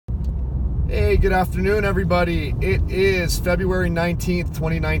Hey, good afternoon, everybody. It is February 19th,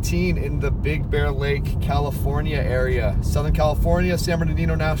 2019 in the Big Bear Lake, California area. Southern California, San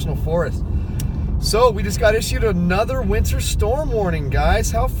Bernardino National Forest. So, we just got issued another winter storm warning, guys.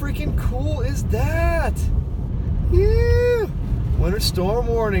 How freaking cool is that? Yeah! Winter storm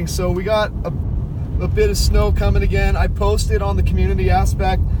warning. So, we got a bit of snow coming again. I posted on the community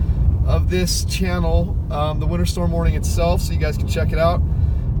aspect of this channel the winter storm warning itself, so you guys can check it out.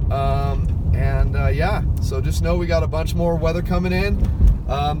 Yeah, so just know we got a bunch more weather coming in.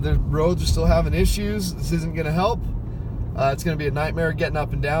 The roads are still having issues. This isn't going to help. It's going to be a nightmare getting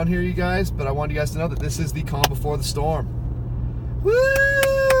up and down here, you guys, but I wanted you guys to know that this is the calm before the storm. Woo!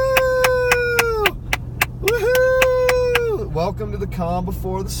 Woohoo! Welcome to the calm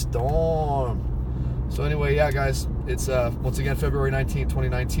before the storm. So anyway, yeah, guys, it's once again February 19th,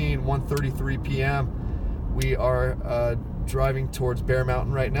 2019, 1:33 p.m. We are driving towards Bear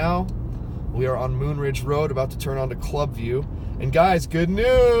Mountain right now. We are on Moon Ridge Road, about to turn onto Club View. And guys, good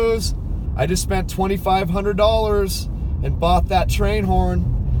news! I just spent $2,500 and bought that train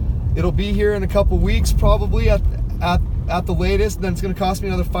horn. It'll be here in a couple weeks, probably at the latest. And then it's going to cost me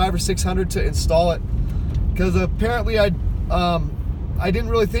another $500 or $600 to install it, because apparently I didn't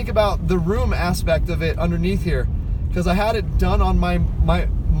really think about the room aspect of it underneath here, because I had it done on my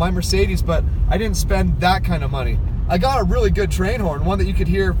Mercedes, but I didn't spend that kind of money. I got a really good train horn, one that you could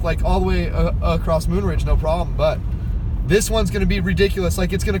hear like all the way across Moon Ridge, no problem. But this one's going to be ridiculous.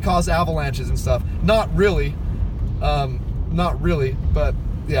 Like, it's going to cause avalanches and stuff. Not really, but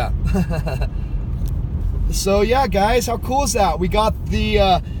yeah. So yeah, guys, how cool is that? We got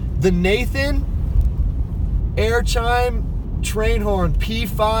the Nathan air chime train horn,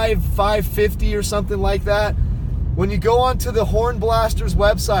 P5 550 or something like that. When you go onto the Horn Blaster's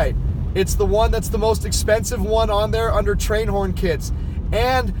website, it's the one that's the most expensive one on there under train horn kits.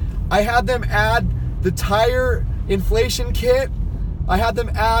 And I had them add the tire inflation kit, I had them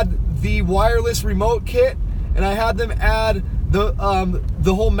add the wireless remote kit, and I had them add the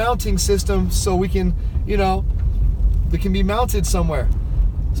whole mounting system, so we can, you know, it can be mounted somewhere.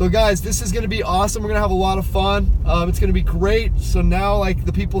 So guys, this is going to be awesome. We're going to have a lot of fun. It's going to be great. So now, like,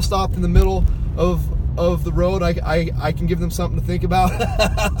 the people stopped in the middle of the road, I can give them something to think about.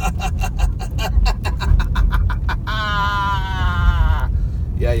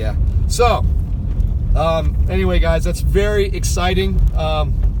 Yeah. So, anyway, guys, that's very exciting.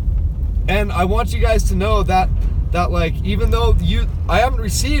 And I want you guys to know that like, even though I haven't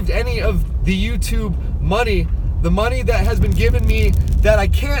received any of the YouTube money, the money that has been given me that I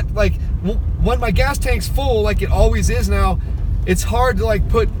can't, like, when my gas tank's full, like it always is now, it's hard to like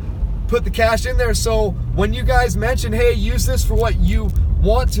put the cash in there. So when you guys mention, hey, use this for what you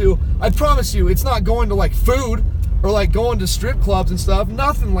want to, I promise you it's not going to like food or like going to strip clubs and stuff.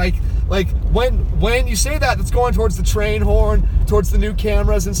 Nothing like when you say that, it's going towards the train horn, towards the new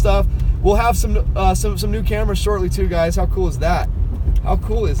cameras and stuff. We'll have some new cameras shortly too, guys. How cool is that? How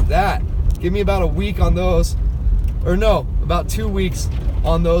cool is that? Give me about a week on those, or no, about 2 weeks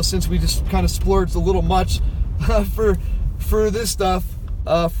on those, since we just kind of splurged a little much for this stuff.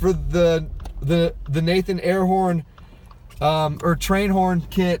 For the Nathan air horn or train horn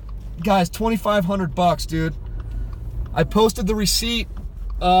kit, guys, $2,500, dude. I posted the receipt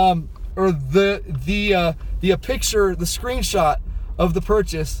or the picture, the screenshot of the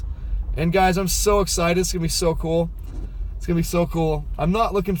purchase, and guys, I'm so excited. It's gonna be so cool. It's gonna be so cool. I'm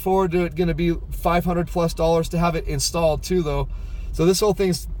not looking forward to it gonna be $500+ to have it installed too, though. So this whole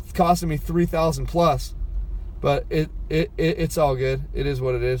thing's costing me $3,000+. But it's all good. It is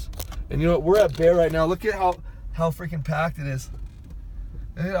what it is. And you know what? We're at Bear right now. Look at how freaking packed it is.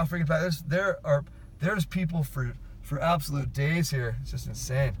 Look at how freaking packed. There's people for absolute days here. It's just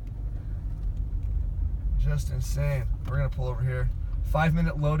insane. Just insane. We're gonna pull over here.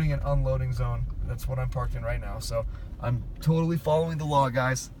 5-minute loading and unloading zone. That's what I'm parked in right now. So I'm totally following the law,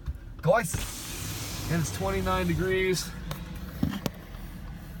 guys. Guys, and it's 29 degrees.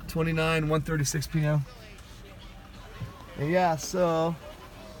 29, 1:36 p.m. Yeah, so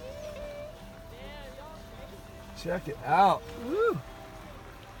check it out. Woo.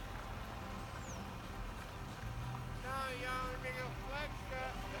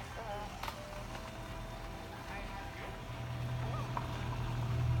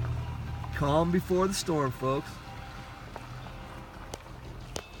 Calm before the storm, folks.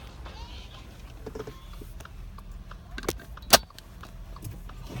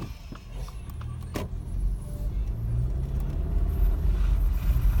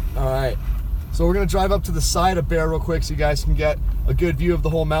 Alright, so we're going to drive up to the side of Bear real quick so you guys can get a good view of the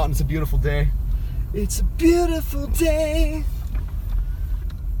whole mountain. It's a beautiful day. It's a beautiful day.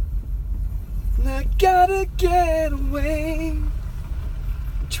 I gotta get away.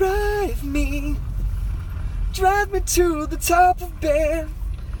 Drive me to the top of Bear.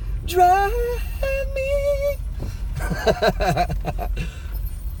 Drive me.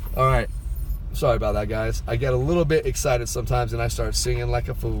 All right, sorry about that, guys. I get a little bit excited sometimes and I start singing like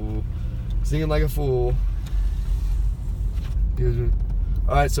a fool. Singing like a fool.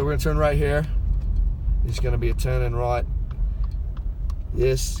 All right, so we're gonna turn right here. It's gonna be a turning right.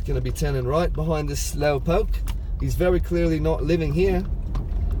 Yes, it's gonna be turning right behind this slow poke. He's very clearly not living here.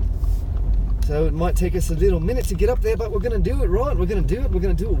 So it might take us a little minute to get up there, but we're gonna do it right. We're gonna do it. We're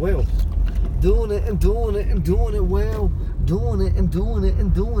gonna do it well. Doing it and doing it and doing it well. Doing it and doing it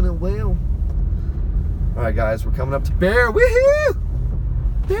and doing it well. All right, guys, we're coming up to Bear. Woohoo!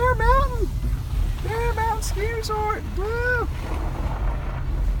 Bear Mountain. Bear Mountain Ski Resort. Woo!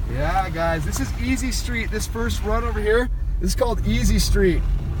 Yeah, guys, this is Easy Street. This first run over here, this is called Easy Street.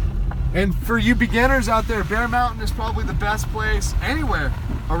 And for you beginners out there, Bear Mountain is probably the best place anywhere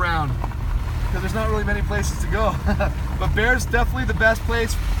around, because there's not really many places to go. But Bear's definitely the best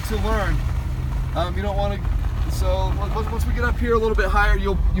place to learn. You don't want to, so once we get up here a little bit higher,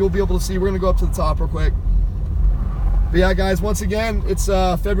 you'll be able to see. We're gonna go up to the top real quick. But yeah, guys, once again, it's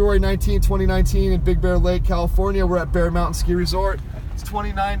February 19, 2019 in Big Bear Lake, California. We're at Bear Mountain Ski Resort. It's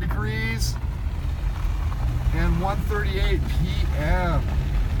 29 degrees and 1:38 p.m.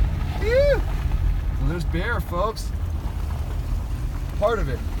 Ew. So there's Bear, folks. Part of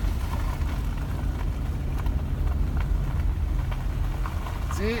it.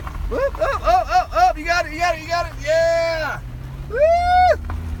 See? Whoop, oh, you got it, yeah! Woo!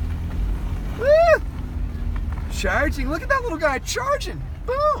 Woo! Charging, look at that little guy charging,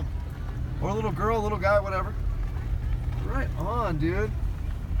 boom! Or a little girl, little guy, whatever. Right on, dude,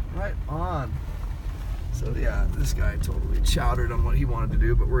 right on. So yeah, this guy totally chowdered on what he wanted to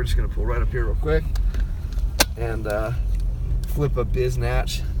do, but we're just gonna pull right up here real quick and flip a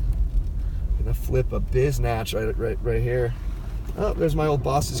biznatch. Gonna flip a biznatch right here. Oh, there's my old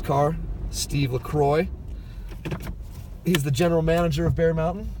boss's car, Steve LaCroix. He's the general manager of Bear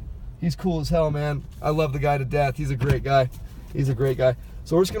Mountain. He's cool as hell, man. I love the guy to death. He's a great guy. He's a great guy.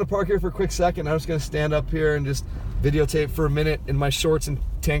 So we're just gonna park here for a quick second. I'm just gonna stand up here and just videotape for a minute in my shorts and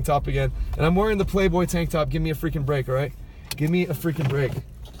tank top again. And I'm wearing the Playboy tank top. Give me a freaking break, all right? Give me a freaking break.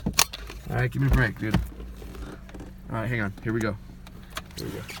 All right, give me a break, dude. All right, hang on. Here we go. Here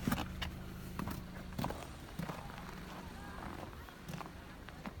we go.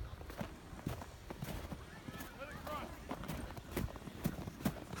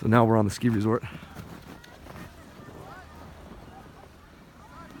 So now we're on the ski resort.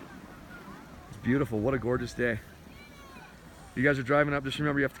 It's beautiful. What a gorgeous day. If you guys are driving up, just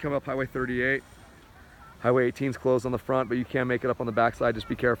remember you have to come up Highway 38. Highway 18 is closed on the front, but you can make it up on the backside. Just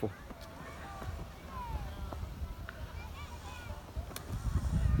be careful.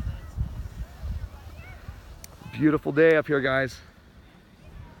 Beautiful day up here, guys.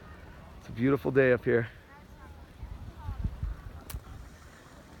 It's a beautiful day up here.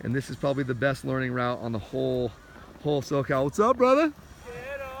 And this is probably the best learning route on the whole SoCal. What's up, brother?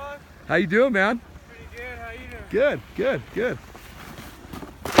 Good on. How you doing, man? Pretty good. How you doing? Good, good, good.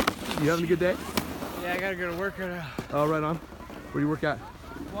 You having a good day? Yeah, I gotta go to work right now. Oh, right on. Where do you work at?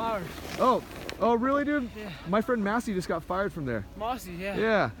 Flowers. Oh, really, dude? Yeah. My friend Massey just got fired from there. Mossy,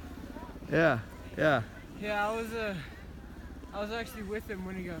 yeah. Yeah. Yeah, I was actually with him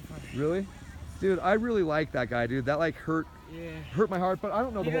when he got fired. Really? Dude, I really like that guy, dude. That like hurt my heart, but I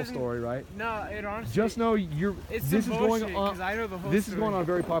don't know the whole story, right? No, it honestly. Just know It's this is bullshit, going on. 'cause I know the whole This story. is going on a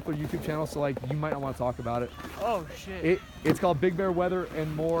very popular YouTube channel, so like you might not want to talk about it. Oh shit. It's called Big Bear Weather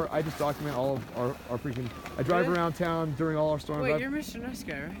and More. I just document all of our freaking. I drive around town during all our storms. Wait, you're Mr. Nice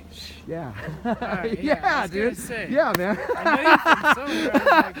Guy, right? Yeah. Right, yeah, I was dude. gonna say. Yeah, man. I know you from somewhere. I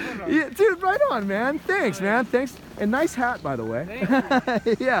was like, hold on. Yeah, dude, right on, man. Thanks, man. Thanks. And nice hat, by the way. Thank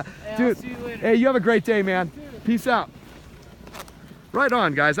you. Yeah, Hey, dude. I'll see you later. Hey, you have a great day, man. Peace out. Right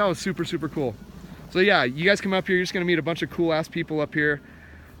on, guys. That was super, super cool. So yeah, you guys come up here, you're just gonna meet a bunch of cool ass people up here.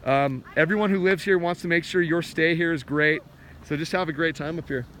 Everyone who lives here wants to make sure your stay here is great. So just have a great time up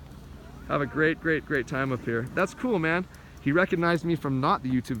here. Have a great time up here. That's cool, man. He recognized me from not the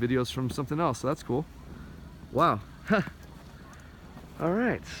YouTube videos, from something else, so that's cool. Wow. All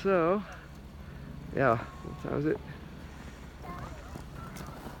right, so yeah, what time is it?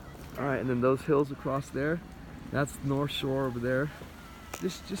 All right, and then those hills across there, that's North Shore over there.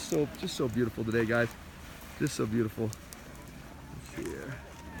 Just so beautiful today, guys. Just so beautiful. Let's see here.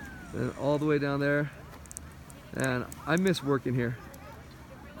 And all the way down there. And I miss working here.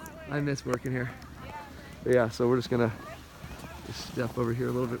 I miss working here. But yeah, so we're just gonna just step over here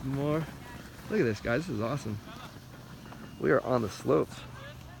a little bit more. Look at this, guys. This is awesome. We are on the slopes.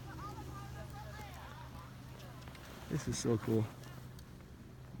 This is so cool.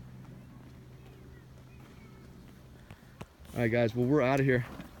 All right, guys. Well, we're out of here.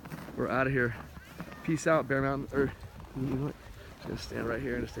 We're out of here. Peace out, Bear Mountain. Or you know what? Just gonna stand right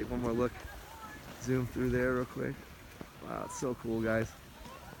here and just take one more look. Zoom through there real quick. Wow, it's so cool, guys.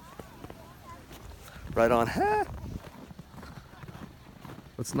 Right on.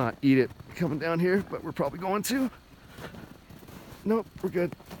 Let's not eat it coming down here, but we're probably going to. Nope, we're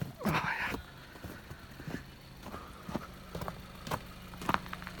good. Oh, yeah.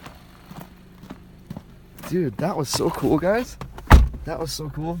 Dude, that was so cool, guys. That was so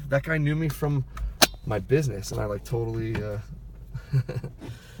cool. That guy knew me from my business, and I like totally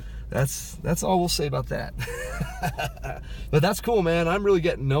that's all we'll say about that. But that's cool, man. I'm really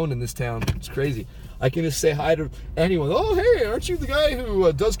getting known in this town. It's crazy. I can just say hi to anyone. Oh, hey, aren't you the guy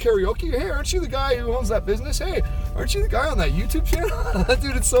who does karaoke? Hey, aren't you the guy who owns that business? Hey, aren't you the guy on that YouTube channel?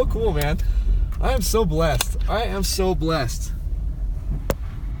 Dude, it's so cool, man. I am so blessed. I am so blessed.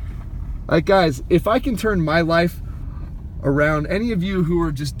 Like, guys, if I can turn my life around, any of you who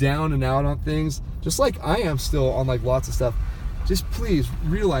are just down and out on things, just like I am still on like lots of stuff, just please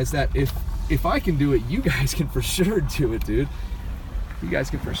realize that if I can do it, you guys can for sure do it, dude. You guys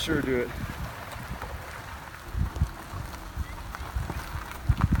can for sure do it.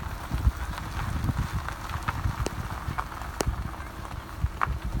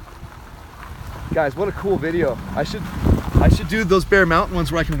 Guys, what a cool video. I should do those Bear Mountain ones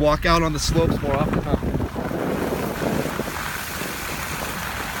where I can walk out on the slopes more often, huh?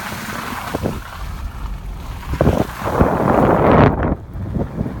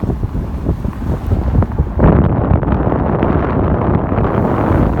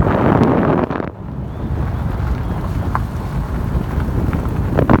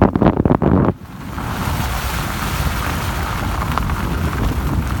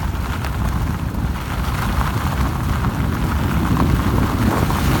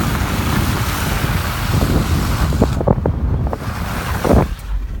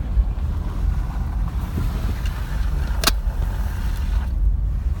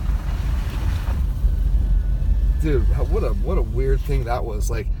 Dude, what a weird thing that was.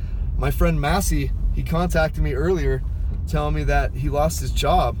 Like, my friend Massey, he contacted me earlier telling me that he lost his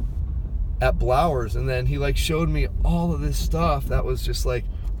job at Blowers, and then he like showed me all of this stuff that was just like,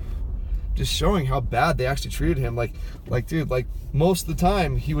 just showing how bad they actually treated him. Like dude, like most of the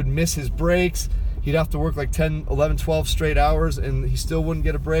time he would miss his breaks. He'd have to work like 10, 11, 12 straight hours and he still wouldn't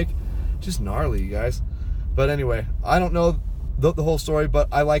get a break. Just gnarly, you guys. But anyway, I don't know the whole story, but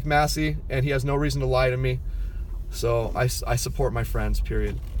I like Massey and he has no reason to lie to me. So I support my friends,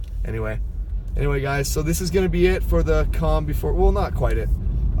 period. Anyway, guys, so this is going to be it for the calm before, well, not quite it.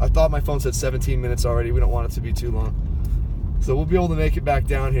 I thought my phone said 17 minutes already. We don't want it to be too long. So we'll be able to make it back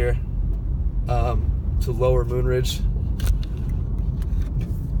down here to Lower Moonridge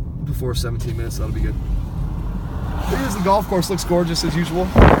before 17 minutes. That'll be good. Here's the golf course. Looks gorgeous as usual.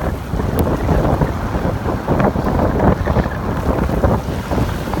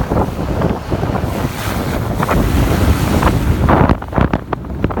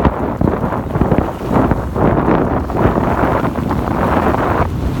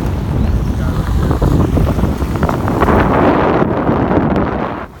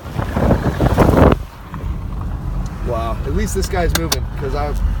 At least this guy's moving, because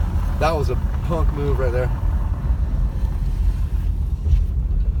that was a punk move right there.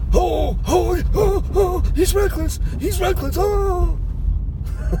 Oh, he's reckless, oh.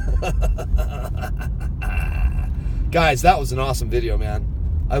 Guys, that was an awesome video, man.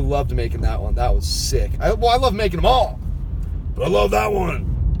 I loved making that one. That was sick. I love making them all, but I love that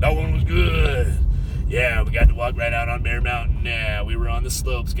one. That one was good. Yeah, we got to walk right out on Bear Mountain. Yeah, we were on the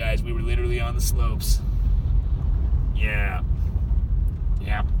slopes, guys. We were literally on the slopes. Yeah.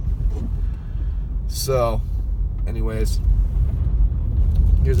 So, anyways,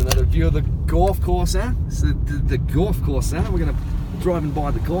 here's another view of the golf course, huh? This is the golf course, huh? We're gonna be driving by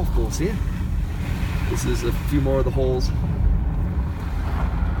the golf course here. This is a few more of the holes.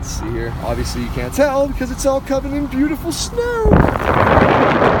 Let's see here. Obviously, you can't tell because it's all covered in beautiful snow.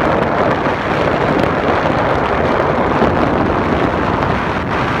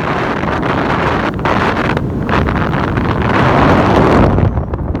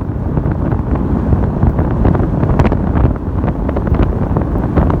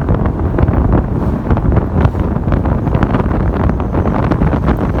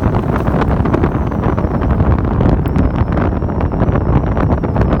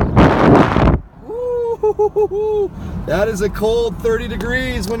 That is a cold 30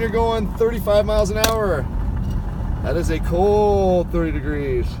 degrees when you're going 35 miles an hour. That is a cold 30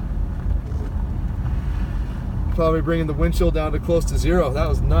 degrees. Probably bringing the wind chill down to close to 0. That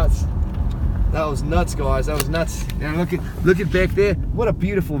was nuts. That was nuts, guys. That was nuts. And look at back there. What a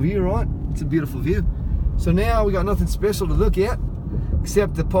beautiful view, right? It's a beautiful view. So now we got nothing special to look at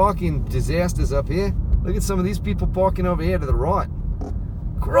except the parking disasters up here. Look at some of these people parking over here to the right.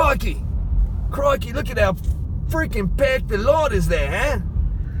 Crikey! Crikey, look at how freaking packed the lot is there, huh?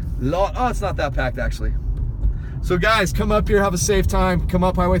 Lot. Oh, it's not that packed, actually. So guys, come up here, have a safe time. Come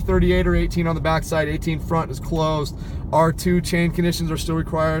up Highway 38 or 18 on the backside. 18 front is closed. R2 chain conditions are still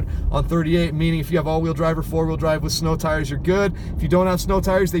required on 38, meaning if you have all-wheel drive or four-wheel drive with snow tires, you're good. If you don't have snow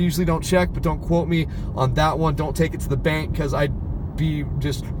tires, they usually don't check, but don't quote me on that one. Don't take it to the bank, because I'd be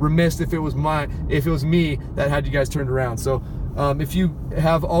just remiss if it was me that had you guys turned around. So if you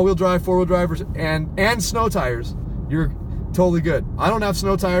have all-wheel drive, four-wheel drivers, and snow tires, you're totally good. I don't have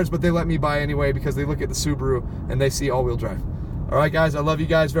snow tires, but they let me buy anyway because they look at the Subaru and they see all-wheel drive. All right, guys, I love you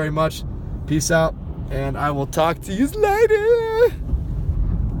guys very much. Peace out, and I will talk to you later.